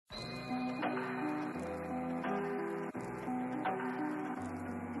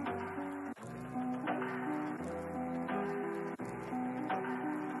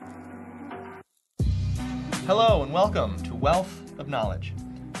Hello and welcome to Wealth of Knowledge.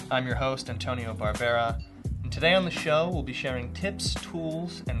 I'm your host, Antonio Barbera, and today on the show we'll be sharing tips,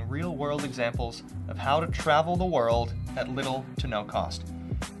 tools, and real-world examples of how to travel the world at little to no cost.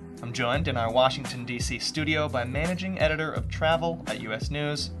 I'm joined in our Washington, D.C. studio by Managing Editor of Travel at U.S.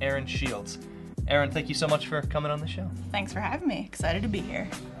 News, Erin Shields. Erin, thank you so much for coming on the show. Thanks for having me. Excited to be here.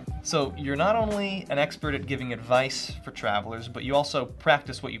 So you're not only an expert at giving advice for travelers, but you also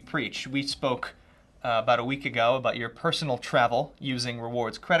practice what you preach. We spoke about a week ago about your personal travel using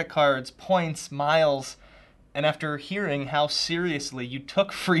rewards credit cards, points, miles, and after hearing how seriously you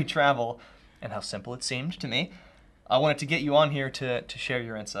took free travel and how simple it seemed to me, I wanted to get you on here to share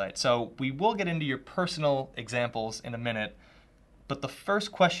your insight. So we will get into your personal examples in a minute, but the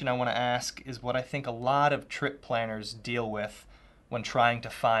first question I want to ask is what I think a lot of trip planners deal with when trying to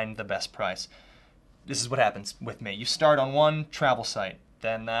find the best price. This is what happens with me. You start on one travel site,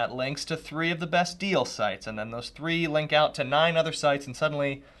 then that links to 3 of the best deal sites, and then those 3 link out to 9 other sites, and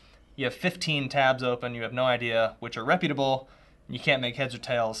suddenly you have 15 tabs open, you have no idea which are reputable, and you can't make heads or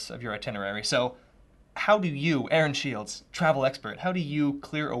tails of your itinerary. So how do you, Erin Shields, travel expert, how do you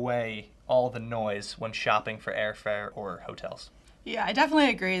clear away all the noise when shopping for airfare or hotels? Yeah, I definitely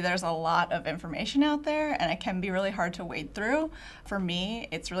agree. There's a lot of information out there, and it can be really hard to wade through. For me,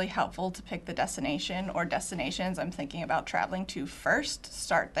 it's really helpful to pick the destination or destinations I'm thinking about traveling to first.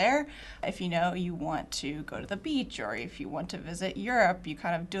 Start there. If you know you want to go to the beach or if you want to visit Europe, you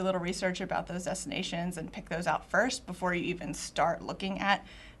kind of do a little research about those destinations and pick those out first before you even start looking at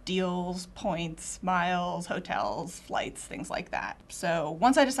deals, points, miles, hotels, flights, things like that. So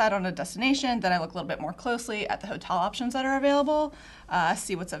once I decide on a destination, then I look a little bit more closely at the hotel options that are available,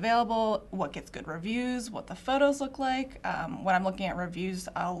 see what's available, what gets good reviews, what the photos look like. When I'm looking at reviews,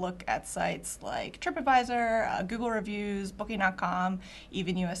 I'll look at sites like TripAdvisor, Google Reviews, Booking.com,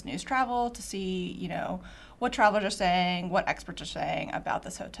 even U.S. News Travel to see, what travelers are saying, what experts are saying about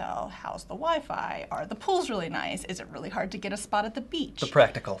this hotel. How's the Wi-Fi? Are the pools really nice? Is it really hard to get a spot at the beach? The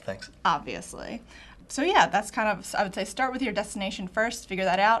practical things. Obviously. So yeah, that's kind of, I would say start with your destination first, figure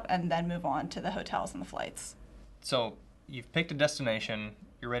that out, and then move on to the hotels and the flights. So you've picked a destination,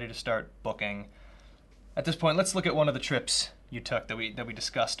 you're ready to start booking. At this point, let's look at one of the trips you took that we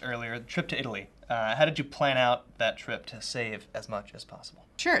discussed earlier, the trip to Italy. How did you plan out that trip to save as much as possible?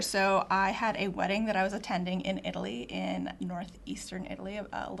 Sure. So I had a wedding that I was attending in Italy, in northeastern Italy,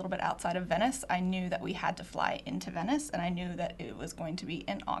 a little bit outside of Venice. I knew that we had to fly into Venice, and I knew that it was going to be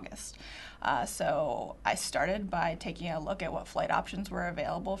in August. So I started by taking a look at what flight options were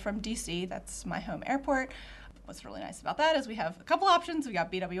available from DC. That's my home airport. What's really nice about that is we have a couple options. We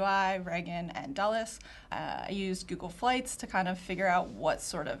got BWI, Reagan, and Dulles. I used Google Flights to kind of figure out what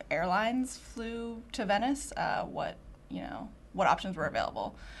sort of airlines flew to Venice, what options were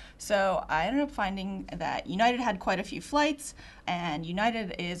available. So I ended up finding that United had quite a few flights, and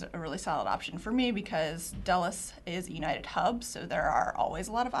United is a really solid option for me because Dulles is a United hub, so there are always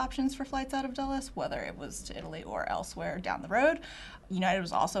a lot of options for flights out of Dulles, whether it was to Italy or elsewhere down the road. United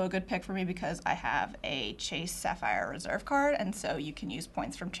was also a good pick for me because I have a Chase Sapphire Reserve card, and so you can use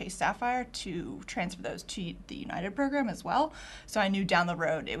points from Chase Sapphire to transfer those to the United program as well. So I knew down the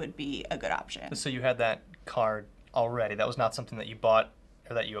road it would be a good option. So you had that card already. That was not something that you bought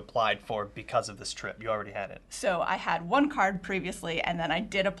or that you applied for because of this trip. You already had it. So I had one card previously, and then I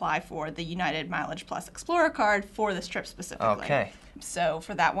did apply for the United Mileage Plus Explorer card for this trip specifically. Okay. So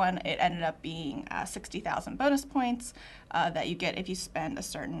for that one, it ended up being 60,000 bonus points that you get if you spend a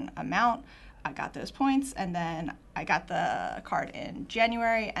certain amount. I got those points, and then I got the card in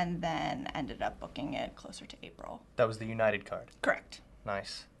January, and then ended up booking it closer to April. That was the United card. Correct.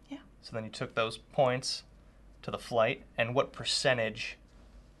 Nice. Yeah. So then you took those points to the flight, and what percentage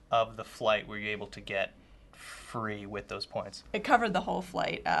of the flight were you able to get free with those points? It covered the whole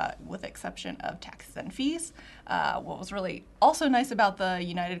flight with the exception of taxes and fees. What was really also nice about the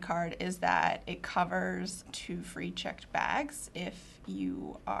United card is that it covers 2 free checked bags if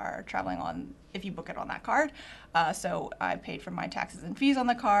you are traveling if you book it on that card. So I paid for my taxes and fees on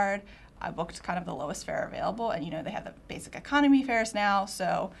the card. I booked kind of the lowest fare available, and they have the basic economy fares now.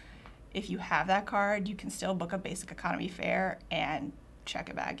 So if you have that card, you can still book a basic economy fare and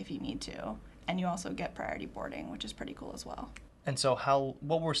check a bag if you need to. And you also get priority boarding, which is pretty cool as well. And so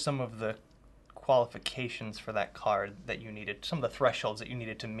what were some of the qualifications for that card that you needed, some of the thresholds that you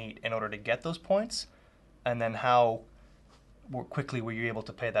needed to meet in order to get those points? And then more quickly were you able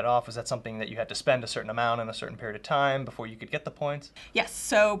to pay that off? Was that something that you had to spend a certain amount in a certain period of time before you could get the points? Yes,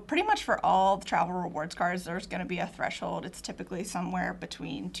 so pretty much for all the travel rewards cards, there's going to be a threshold. It's typically somewhere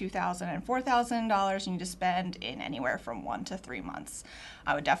between $2,000 and $4,000 you need to spend in anywhere from 1 to 3 months.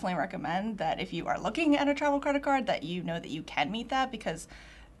 I would definitely recommend that if you are looking at a travel credit card, that you know that you can meet that, because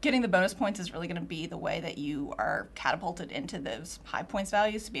getting the bonus points is really going to be the way that you are catapulted into those high points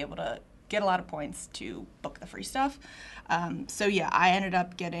values to be able to get a lot of points to book the free stuff. So yeah, I ended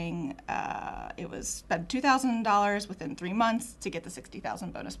up getting, it was spent $2,000 within 3 months to get the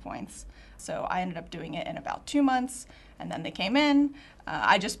 60,000 bonus points. So I ended up doing it in about 2 months, and then they came in.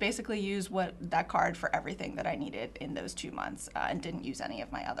 I just basically used that card for everything that I needed in those 2 months, and didn't use any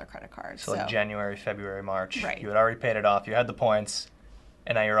of my other credit cards. So like January, February, March, Right. You had already paid it off, you had the points,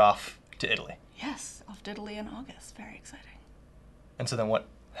 and now you're off to Italy. Yes, off to Italy in August. Very exciting. And so then what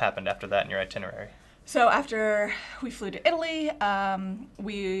happened after that in your itinerary? So after we flew to Italy,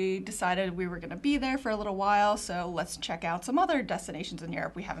 we decided we were going to be there for a little while, so let's check out some other destinations in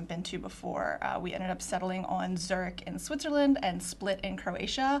Europe we haven't been to before. We ended up settling on Zurich in Switzerland and Split in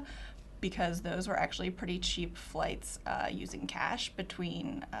Croatia, because those were actually pretty cheap flights using cash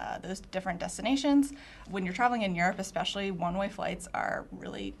between those different destinations. When you're traveling in Europe especially, one-way flights are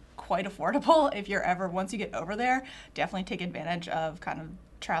really quite affordable. If you're ever, once you get over there, definitely take advantage of kind of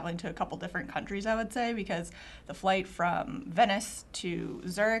traveling to a couple different countries, I would say, because the flight from Venice to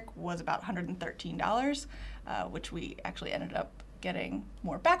Zurich was about $113, which we actually ended up getting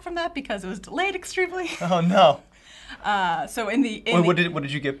more back from that because it was delayed extremely. Oh no. So in the what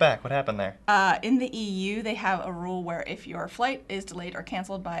did you get back? What happened there? In the EU, they have a rule where if your flight is delayed or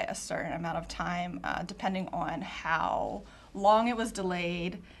canceled by a certain amount of time, depending on how long it was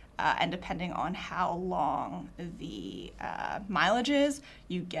delayed, and depending on how long the mileage is,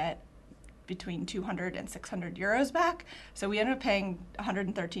 you get between 200 and 600 euros back. So we ended up paying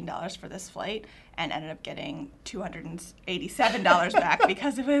 $113 for this flight and ended up getting $287 back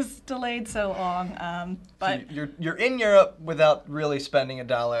because it was delayed so long. But so you're in Europe without really spending a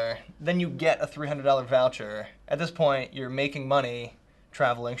dollar. Then you get a $300 voucher. At this point, you're making money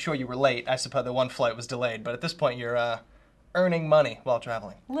traveling. Sure, you were late. I suppose the one flight was delayed, but at this point, you're earning money while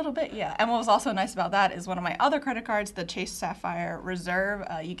traveling. A little bit, yeah. And what was also nice about that is one of my other credit cards, the Chase Sapphire Reserve,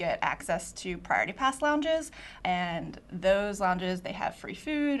 you get access to Priority Pass lounges. And those lounges, they have free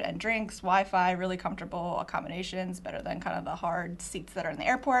food and drinks, Wi-Fi, really comfortable accommodations, better than kind of the hard seats that are in the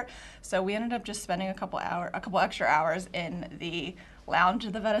airport. So we ended up just spending a couple extra hours in the lounge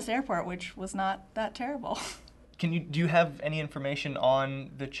at the Venice airport, which was not that terrible. Do you have any information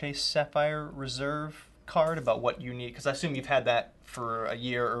on the Chase Sapphire Reserve card about what you need? Because I assume you've had that for a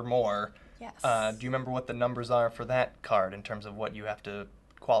year or more. Yes. Do you remember what the numbers are for that card in terms of what you have to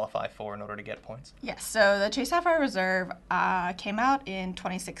qualify for in order to get points? Yes, so the Chase Sapphire Reserve came out in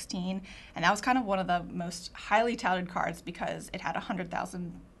 2016, and that was kind of one of the most highly touted cards because it had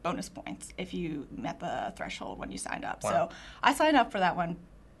 100,000 bonus points if you met the threshold when you signed up. Wow. So I signed up for that one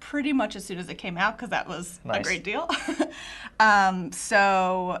pretty much as soon as it came out because that was Nice. a great deal.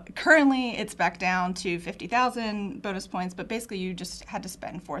 So currently it's back down to 50,000 bonus points, but basically you just had to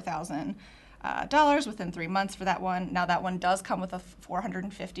spend $4,000 within 3 months for that one. Now that one does come with a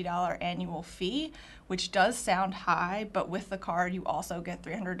 $450 annual fee, which does sound high, but with the card you also get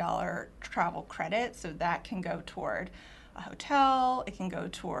 $300 travel credit, so that can go toward a hotel, it can go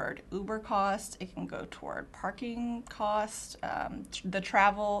toward Uber cost, it can go toward parking cost.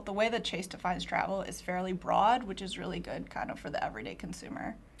 The way that Chase defines travel is fairly broad, which is really good kind of for the everyday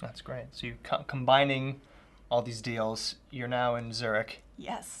consumer. That's great. So you combining all these deals, you're now in Zurich.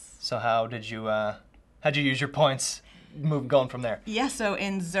 Yes. So how'd you use your points going from there? Yeah, so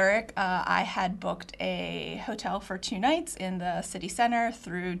in Zurich, I had booked a hotel for 2 nights in the city center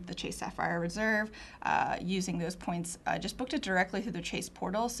through the Chase Sapphire Reserve. Using those points, I just booked it directly through the Chase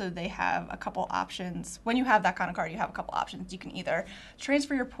portal, so they have a couple options. When you have that kind of card, you have a couple options. You can either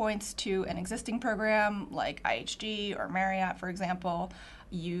transfer your points to an existing program like IHG or Marriott, for example.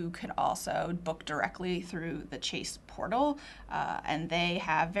 You could also book directly through the Chase portal, and they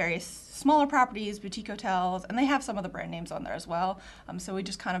have various smaller properties, boutique hotels, and they have some of the brand names on there as well. So we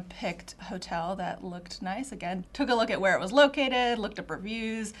just kind of picked a hotel that looked nice. Again, took a look at where it was located, looked up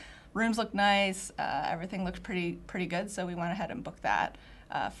reviews, rooms looked nice, everything looked pretty good, so we went ahead and booked that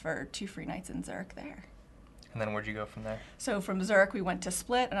for 2 free nights in Zurich there. And then where'd you go from there? So from Zurich, we went to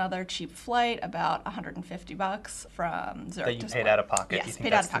Split, another cheap flight, about $150 from Zurich That you to paid Split. out of pocket. Yes, You think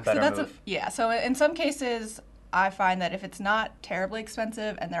paid out that's of the pocket. better So move? yeah. So in some cases, I find that if it's not terribly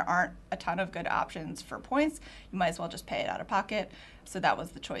expensive and there aren't a ton of good options for points, you might as well just pay it out of pocket. So that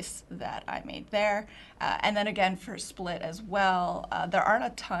was the choice that I made there. And then again for Split as well, there aren't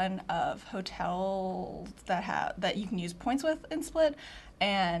a ton of hotels that you can use points with in Split,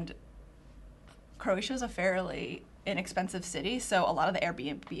 and Croatia is a fairly inexpensive city, so a lot of the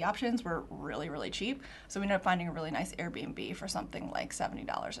Airbnb options were really, really cheap. So we ended up finding a really nice Airbnb for something like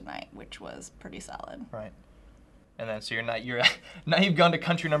 $70 a night, which was pretty solid. Right. And then so now you've gone to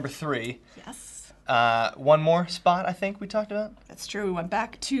country number 3. Yes. One more spot I think we talked about. That's true. We went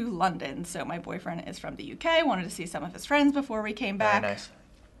back to London. So my boyfriend is from the UK, wanted to see some of his friends before we came back. Very nice.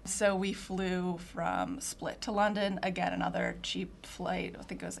 So we flew from Split to London. Again, another cheap flight. I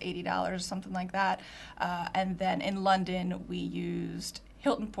think it was $80, something like that. And then in London, we used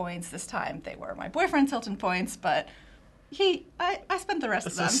Hilton points. This time they were my boyfriend's Hilton points, but I spent the rest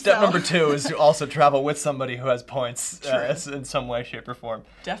of them. So step number 2 is to also travel with somebody who has points in some way, shape, or form.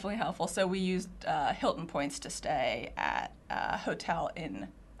 Definitely helpful. So we used Hilton points to stay at a hotel in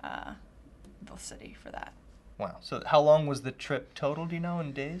the city for that. Wow. So how long was the trip total, do you know,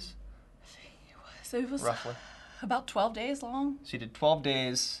 in days? So it was roughly about 12 days long. So you did 12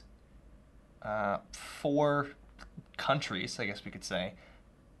 days, 4 countries, I guess we could say.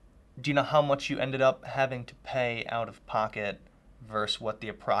 Do you know how much you ended up having to pay out of pocket versus what the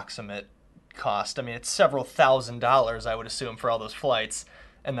approximate cost? I mean, it's several $1,000s, I would assume, for all those flights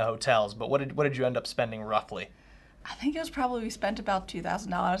and the hotels. But what did you end up spending roughly? I think it was probably, we spent about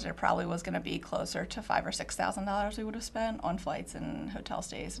 $2,000. It probably was going to be closer to $5,000 or $6,000 we would have spent on flights and hotel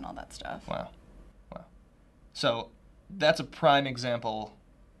stays and all that stuff. Wow. So that's a prime example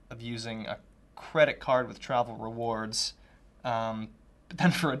of using a credit card with travel rewards. But then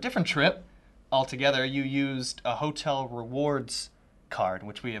for a different trip altogether, you used a hotel rewards card,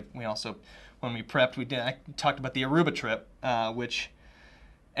 which we also, when we prepped, I talked about the Aruba trip, which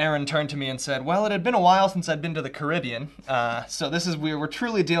Aaron turned to me and said, well, it had been a while since I'd been to the Caribbean. So we're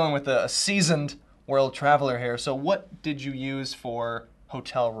truly dealing with a seasoned world traveler here. So what did you use for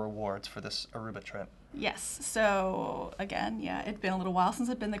hotel rewards for this Aruba trip? Yes. So again, yeah, it'd been a little while since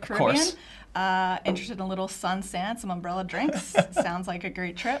I'd been to the Of Caribbean. course. Interested in a little sun sand, some umbrella drinks. Sounds like a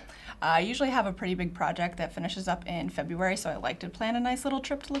great trip. I usually have a pretty big project that finishes up in February, so I like to plan a nice little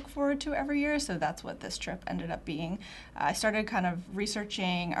trip to look forward to every year. So that's what this trip ended up being. I started kind of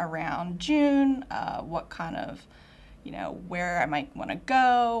researching around June, what kind of, where I might want to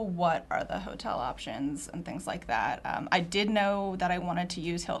go, what are the hotel options, and things like that. I did know that I wanted to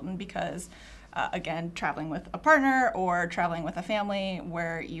use Hilton because again, traveling with a partner or traveling with a family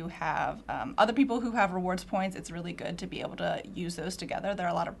where you have other people who have rewards points, it's really good to be able to use those together. There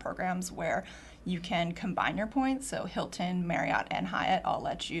are a lot of programs where you can combine your points. So Hilton, Marriott, and Hyatt all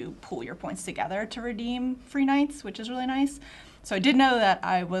let you pool your points together to redeem free nights, which is really nice. So I did know that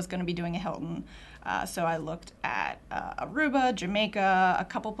I was going to be doing a Hilton. So I looked at Aruba, Jamaica, a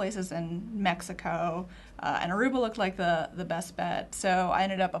couple places in Mexico, and Aruba looked like the best bet. So I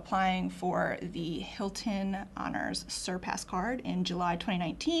ended up applying for the Hilton Honors Surpass card in July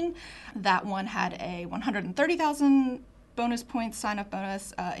 2019. That one had a 130,000 bonus points sign-up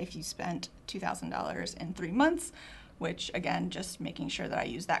bonus if you spent $2,000 in 3 months, which again, just making sure that I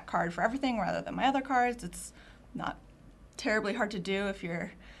use that card for everything rather than my other cards. It's not terribly hard to do if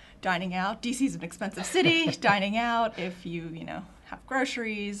you're dining out. DC's an expensive city. Dining out, if you have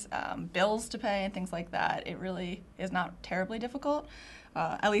groceries, bills to pay, and things like that, it really is not terribly difficult.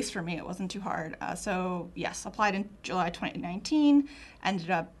 At least for me, it wasn't too hard. So yes, applied in July 2019, ended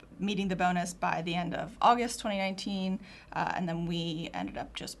up meeting the bonus by the end of August 2019, and then we ended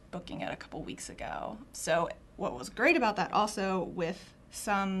up just booking it a couple weeks ago. So what was great about that also with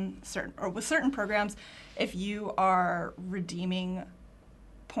certain programs, if you are redeeming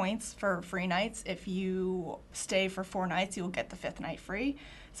points for free nights, if you stay for 4 nights, you'll get the 5th night free.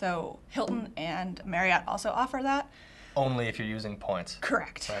 So Hilton and Marriott also offer that. Only if you're using points.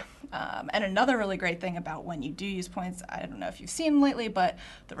 Correct. Right. And another really great thing about when you do use points, I don't know if you've seen them lately, but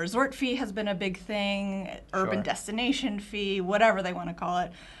the resort fee has been a big thing, urban Sure. destination fee, whatever they want to call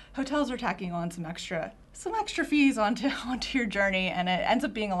it. Hotels are tacking on some extra fees onto your journey, and it ends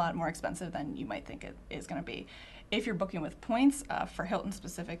up being a lot more expensive than you might think it is going to be. If you're booking with points, for Hilton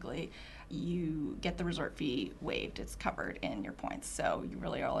specifically, you get the resort fee waived. It's covered in your points. So you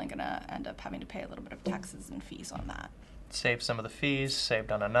really are only going to end up having to pay a little bit of taxes and fees on that. Save some of the fees,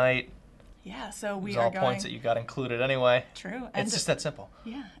 saved on a night. Yeah, so we It's are all going... points that you got included anyway. True. It's just that simple.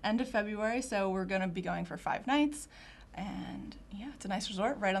 Yeah, end of February, so we're going to be going for 5 nights. And yeah, it's a nice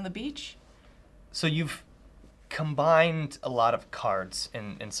resort right on the beach. So you've combined a lot of cards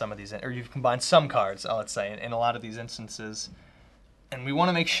in some of these, or you've combined some cards, let's say, in a lot of these instances. And we want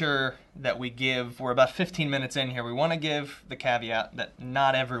to make sure that we're about 15 minutes in here, we want to give the caveat that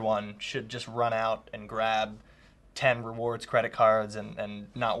not everyone should just run out and grab 10 rewards credit cards and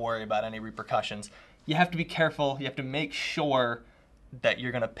not worry about any repercussions. You have to be careful. You have to make sure that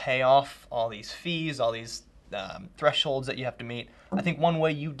you're going to pay off all these fees, all these thresholds that you have to meet. I think one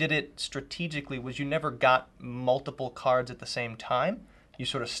way you did it strategically was you never got multiple cards at the same time. You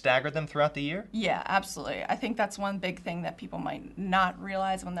sort of staggered them throughout the year? Yeah, absolutely. I think that's one big thing that people might not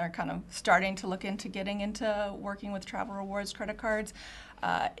realize when they're kind of starting to look into getting into working with travel rewards credit cards.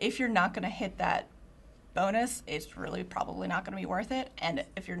 If you're not going to hit that bonus, it's really probably not going to be worth it. And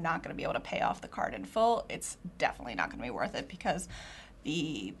if you're not going to be able to pay off the card in full, it's definitely not going to be worth it because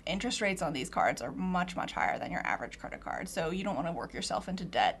the interest rates on these cards are much, much higher than your average credit card. So you don't want to work yourself into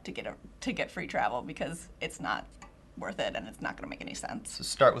debt to get free travel because it's not worth it and it's not going to make any sense. So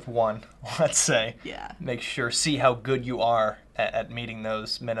start with one, let's say. Yeah. Make sure, see how good you are at meeting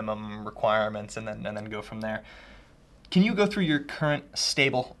those minimum requirements and then go from there. Can you go through your current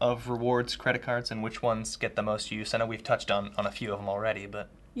stable of rewards credit cards and which ones get the most use? I know we've touched on a few of them already, but...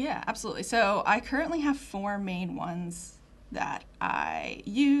 Yeah, absolutely. So I currently have 4 main ones that I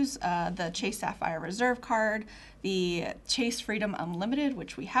use. The Chase Sapphire Reserve card, the Chase Freedom Unlimited,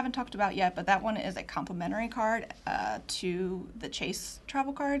 which we haven't talked about yet, but that one is a complimentary card to the Chase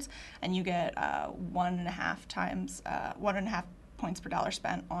travel cards, and you get 1.5 points per dollar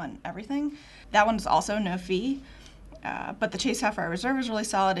spent on everything. That one's also no fee. But the Chase Sapphire Reserve is really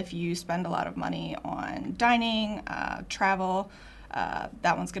solid if you spend a lot of money on dining, travel.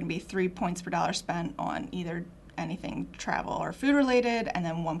 That one's going to be 3 points per dollar spent on either anything travel or food related, and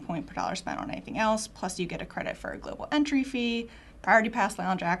then 1 point per dollar spent on anything else. Plus you get a credit for a global entry fee, priority pass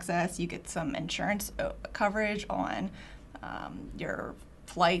lounge access. You get some insurance coverage on your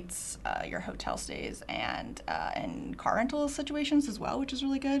flights, your hotel stays, and car rental situations as well, which is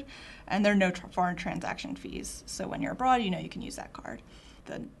really good. And there are no foreign transaction fees. So when you're abroad, you can use that card.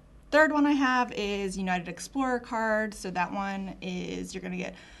 The third one I have is United Explorer card. So that one is you're going to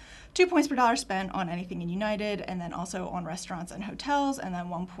get 2 points per dollar spent on anything in United, and then also on restaurants and hotels, and then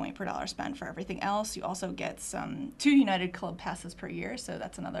 1 point per dollar spent for everything else. You also get 2 United Club passes per year, so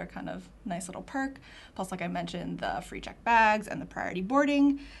that's another kind of nice little perk. Plus, like I mentioned, the free check bags and the priority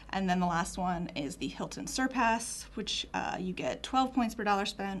boarding. And then the last one is the Hilton Surpass, which you get 12 points per dollar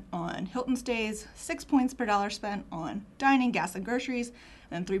spent on Hilton stays, 6 points per dollar spent on dining, gas, and groceries,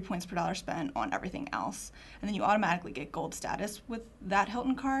 and 3 points per dollar spent on everything else. And then you automatically get gold status with that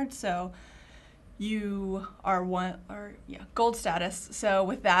Hilton card. So you are gold status. So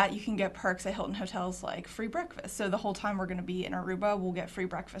with that, you can get perks at Hilton hotels like free breakfast. So the whole time we're going to be in Aruba, we'll get free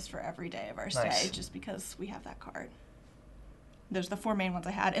breakfast for every day of our stay just because we have that card. There's the 4 main ones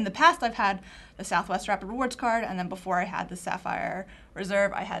I had. In the past, I've had the Southwest Rapid Rewards card, and then before I had the Sapphire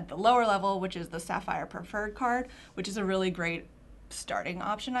Reserve, I had the lower level, which is the Sapphire Preferred card, which is a really great starting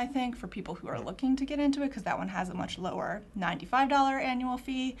option, I think, for people who are looking to get into it, because that one has a much lower $95 annual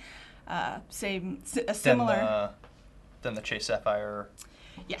fee. Similar than the Chase Sapphire.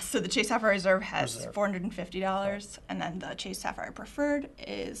 Yes, so the Chase Sapphire Reserve has $450, and then the Chase Sapphire Preferred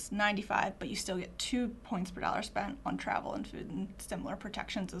is $95, but you still get 2 points per dollar spent on travel and food and similar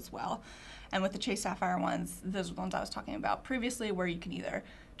protections as well. And with the Chase Sapphire ones, those are the ones I was talking about previously, where you can either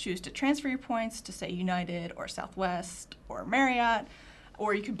choose to transfer your points to, say, United or Southwest or Marriott,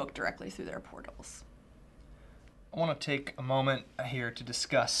 or you can book directly through their portals. I want to take a moment here to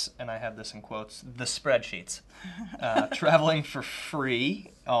discuss, and I have this in quotes, the spreadsheets. Traveling for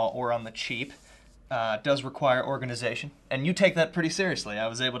free or on the cheap does require organization, and you take that pretty seriously. I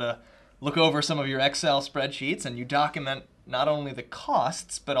was able to look over some of your Excel spreadsheets, and you document not only the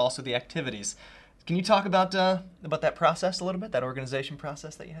costs, but also the activities. Can you talk about that process a little bit, that organization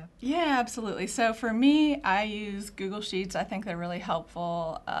process that you have? Yeah, absolutely. So for me, I use Google Sheets. I think they're really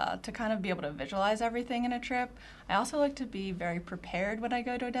helpful to kind of be able to visualize everything in a trip. I also like to be very prepared when I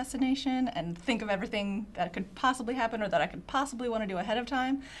go to a destination and think of everything that could possibly happen or that I could possibly want to do ahead of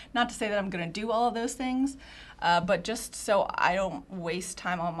time. Not to say that I'm going to do all of those things, but just so I don't waste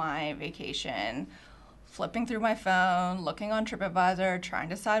time on my vacation flipping through my phone, looking on TripAdvisor, trying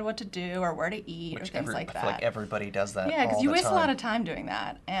to decide what to do or where to eat or things like that. I feel like everybody does that. Yeah, because you waste a lot of time doing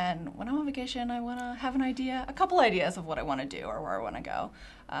that. And when I'm on vacation, I want to have a couple ideas of what I want to do or where I want to go.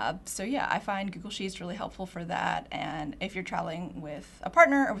 So yeah, I find Google Sheets really helpful for that. And if you're traveling with a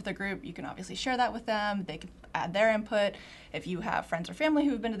partner or with a group, you can obviously share that with them. They can add their input. If you have friends or family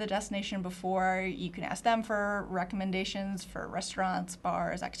who have been to the destination before, you can ask them for recommendations for restaurants,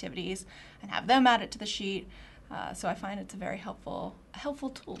 bars, activities, and have them add it to the sheet. So I find it's a very helpful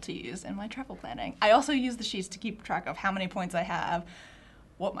tool to use in my travel planning. I also use the sheets to keep track of how many points I have,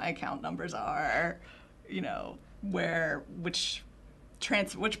 what my account numbers are, which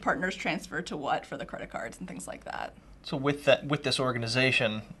partners transfer to what for the credit cards and things like that. So with this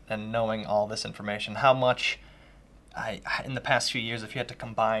organization and knowing all this information, how much, in the past few years, if you had to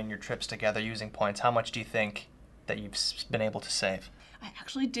combine your trips together using points, how much do you think that you've been able to save? I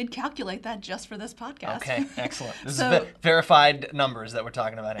actually did calculate that just for this podcast. Okay, excellent. This is verified numbers that we're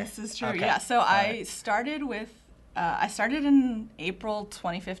talking about here. This is true, okay. Yeah. So I started in April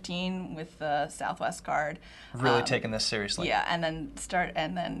 2015 with the Southwest card. Really taking this seriously. Yeah, and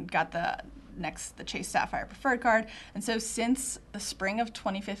then got the Chase Sapphire Preferred card. And so since the spring of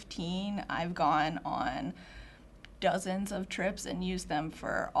 2015, I've gone on dozens of trips and used them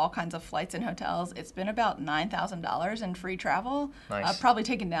for all kinds of flights and hotels. It's been about $9,000 in free travel. Nice. Probably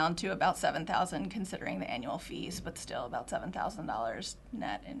taken down to about $7,000 considering the annual fees, but still about $7,000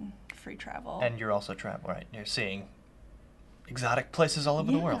 net in free travel. And you're also traveling, right? You're seeing exotic places all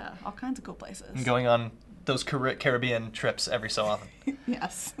over the world. Yeah, all kinds of cool places. And going on those Caribbean trips every so often.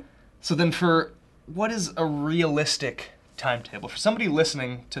 Yes. So then what is a realistic timetable? For somebody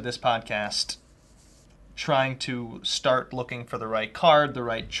listening to this podcast, trying to start looking for the right card, the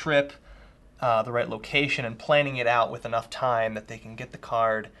right trip, the right location, and planning it out with enough time that they can get the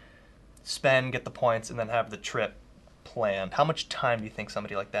card, get the points, and then have the trip planned. How much time do you think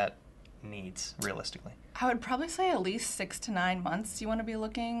somebody like that needs, realistically? I would probably say at least 6 to 9 months you want to be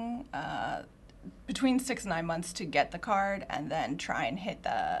looking. Between 6 and 9 months to get the card, and then try and hit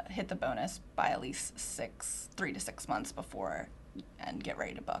the bonus by at least 3 to 6 months before, and get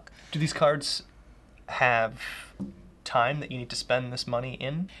ready to book. Do these cards have time that you need to spend this money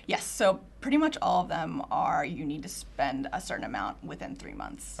in? Yes, so pretty much all of them are you need to spend a certain amount within 3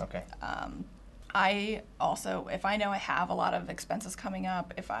 months. Okay. I also, if I know I have a lot of expenses coming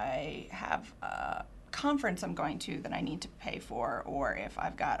up, if I have a conference I'm going to that I need to pay for, or if I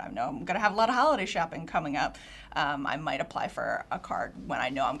know I'm going to have a lot of holiday shopping coming up, I might apply for a card when I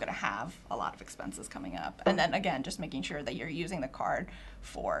know I'm going to have a lot of expenses coming up. And then again, just making sure that you're using the card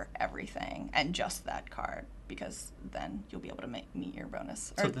for everything and just that card, because then you'll be able to meet your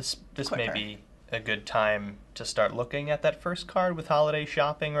bonus. So this may be a good time to start looking at that first card with holiday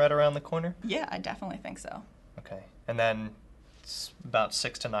shopping right around the corner? Yeah, I definitely think so. Okay. And then it's about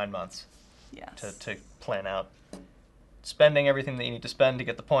 6 to 9 months. Yes. To plan out spending everything that you need to spend to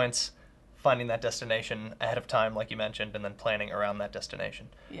get the points, finding that destination ahead of time, like you mentioned, and then planning around that destination.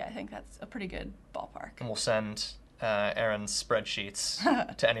 Yeah, I think that's a pretty good ballpark. And we'll send Erin's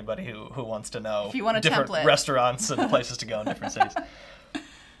spreadsheets to anybody who wants to know if you want a different template. Restaurants and places to go in different cities.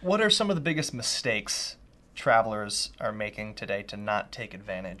 What are some of the biggest mistakes travelers are making today to not take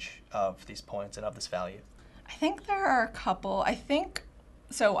advantage of these points and of this value? I think there are a couple.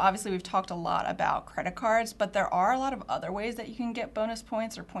 So obviously we've talked a lot about credit cards, but there are a lot of other ways that you can get bonus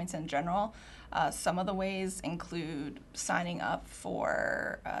points or points in general. Some of the ways include signing up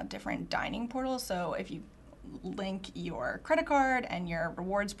for different dining portals. So if you link your credit card and your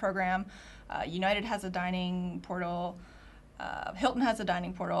rewards program, United has a dining portal, Hilton has a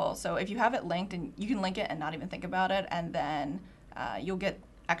dining portal. So if you have it linked, and you can link it and not even think about it, and then you'll get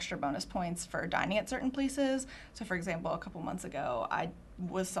extra bonus points for dining at certain places. So for example, a couple months ago, I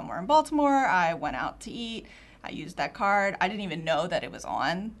was somewhere in Baltimore. I went out to eat. I used that card. I didn't even know that it was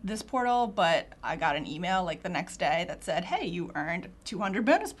on this portal, but I got an email like the next day that said, hey, you earned 200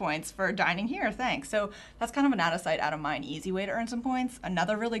 bonus points for dining here, thanks. So that's kind of an out of sight, out of mind, easy way to earn some points.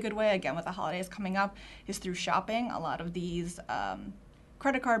 Another really good way, again, with the holidays coming up, is through shopping. A lot of these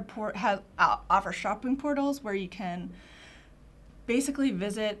credit card offer shopping portals where you can basically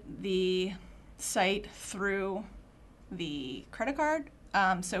visit the site through the credit card.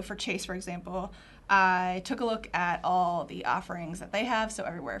 So for Chase, for example, I took a look at all the offerings that they have. So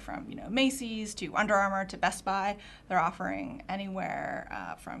everywhere from, Macy's to Under Armour to Best Buy, they're offering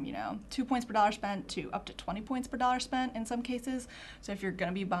anywhere from, 2 points per dollar spent to up to 20 points per dollar spent in some cases. So if you're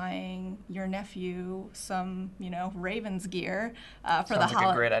going to be buying your nephew some, Ravens gear for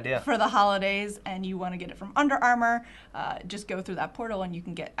a great idea. For the holidays, and you want to get it from Under Armour, just go through that portal and you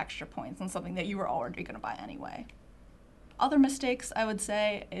can get extra points on something that you were already going to buy anyway. Other mistakes, I would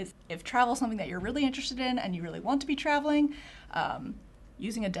say, is if travel is something that you're really interested in and you really want to be traveling,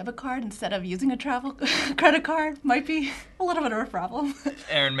 using a debit card instead of using a travel credit card might be a little bit of a problem.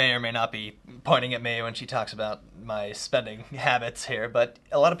 Erin may or may not be pointing at me when she talks about my spending habits here, but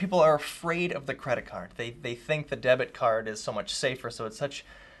a lot of people are afraid of the credit card. They think the debit card is so much safer, so it's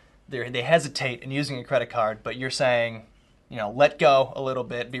they hesitate in using a credit card, but you're saying let go a little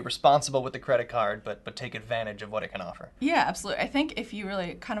bit, be responsible with the credit card, but take advantage of what it can offer. Yeah, absolutely. I think if you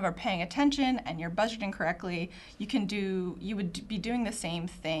really kind of are paying attention and you're budgeting correctly, you would be doing the same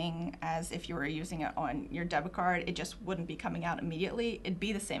thing as if you were using it on your debit card. It just wouldn't be coming out immediately. It'd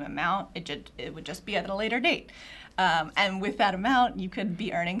be the same amount. It would just be at a later date. And with that amount, you could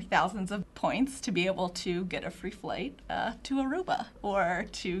be earning thousands of points to be able to get a free flight to Aruba or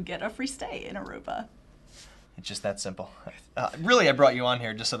to get a free stay in Aruba. It's just that simple. Really, I brought you on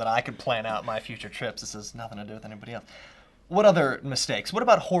here just so that I could plan out my future trips. This has nothing to do with anybody else. What other mistakes? What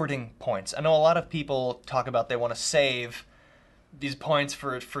about hoarding points? I know a lot of people talk about they want to save these points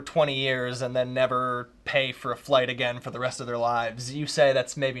for 20 years and then never pay for a flight again for the rest of their lives. You say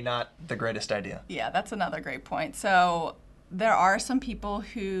that's maybe not the greatest idea. Yeah, that's another great point. So there are some people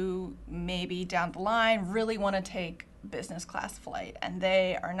who maybe down the line really want to take business class flight, and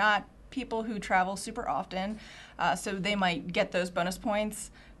they are not people who travel super often, so they might get those bonus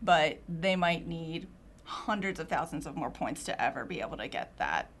points, but they might need hundreds of thousands of more points to ever be able to get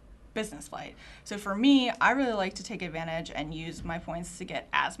that business flight. So for me, I really like to take advantage and use my points to get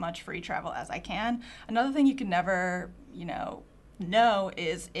as much free travel as I can. Another thing you can never, know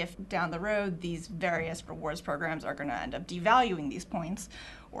is if down the road these various rewards programs are going to end up devaluing these points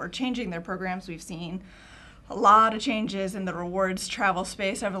or changing their programs. We've seen a lot of changes in the rewards travel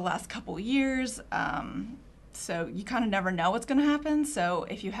space over the last couple years. So you kind of never know what's going to happen. So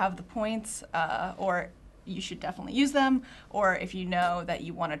if you have the points, or you should definitely use them, or if you know that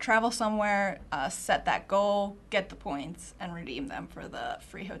you want to travel somewhere, set that goal, get the points, and redeem them for the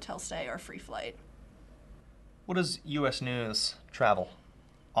free hotel stay or free flight. What does U.S. News Travel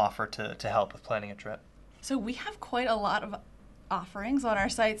offer to help with planning a trip? So we have quite a lot of offerings on our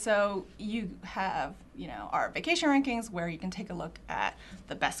site. So you have, our vacation rankings where you can take a look at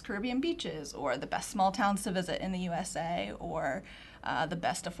the best Caribbean beaches or the best small towns to visit in the USA or the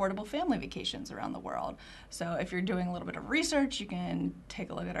best affordable family vacations around the world. So if you're doing a little bit of research, you can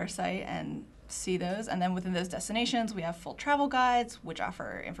take a look at our site and see those. And then within those destinations, we have full travel guides, which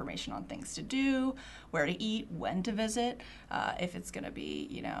offer information on things to do, where to eat, when to visit, if it's going to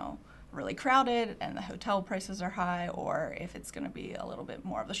be, really crowded and the hotel prices are high, or if it's going to be a little bit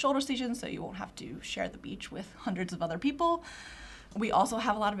more of the shoulder season, so you won't have to share the beach with hundreds of other people. We also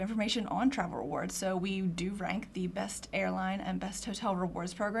have a lot of information on travel rewards, so we do rank the best airline and best hotel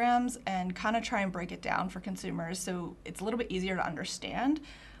rewards programs and kind of try and break it down for consumers so it's a little bit easier to understand.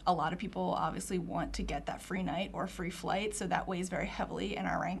 A lot of people obviously want to get that free night or free flight, so that weighs very heavily in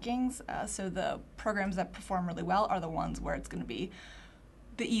our rankings. So the programs that perform really well are the ones where it's going to be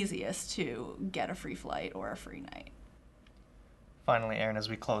the easiest to get a free flight or a free night. Finally, Erin, as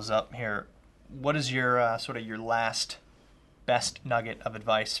we close up here, what is your sort of your last best nugget of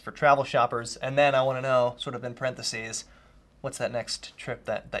advice for travel shoppers? And then I want to know, sort of in parentheses, what's that next trip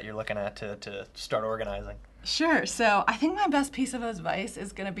that you're looking at to start organizing? Sure. So I think my best piece of advice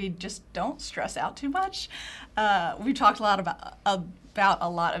is going to be just don't stress out too much. We talked a lot about a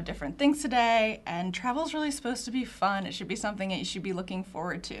lot of different things today, and travel is really supposed to be fun. It should be something that you should be looking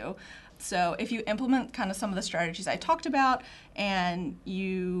forward to. So if you implement kind of some of the strategies I talked about and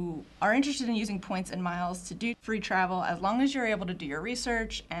you are interested in using points and miles to do free travel, as long as you're able to do your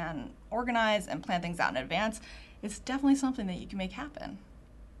research and organize and plan things out in advance, it's definitely something that you can make happen.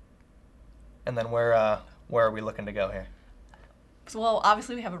 And then where are we looking to go here? So, well,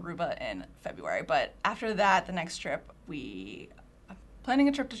 obviously we have Aruba in February, but after that, the next trip, we are planning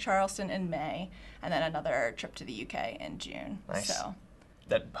a trip to Charleston in May, and then another trip to the UK in June. Nice. So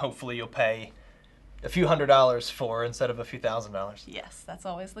that hopefully you'll pay a few $100s for instead of a few $1,000s. Yes, that's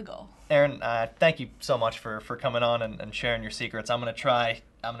always the goal. Erin, thank you so much for coming on and sharing your secrets. I'm gonna try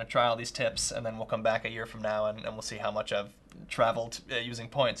all these tips, and then we'll come back a year from now and we'll see how much I've traveled using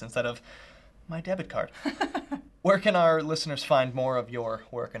points instead of my debit card. Where can our listeners find more of your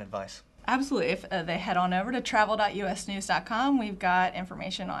work and advice? Absolutely. If they head on over to travel.usnews.com, we've got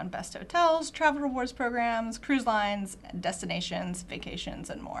information on best hotels, travel rewards programs, cruise lines, destinations,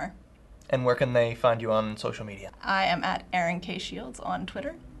 vacations, and more. And where can they find you on social media? I am at Erin K. Shields on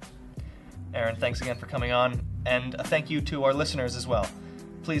Twitter. Erin, thanks again for coming on, and a thank you to our listeners as well.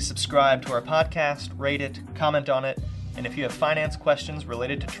 Please subscribe to our podcast, rate it, comment on it, and if you have finance questions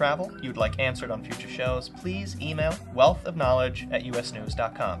related to travel you'd like answered on future shows, please email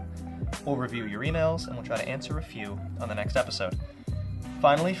wealthofknowledge@usnews.com. We'll review your emails and we'll try to answer a few on the next episode.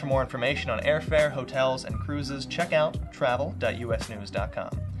 Finally, for more information on airfare, hotels, and cruises, check out travel.usnews.com.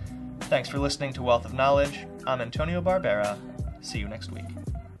 Thanks for listening to Wealth of Knowledge. I'm Antonio Barbera. See you next week.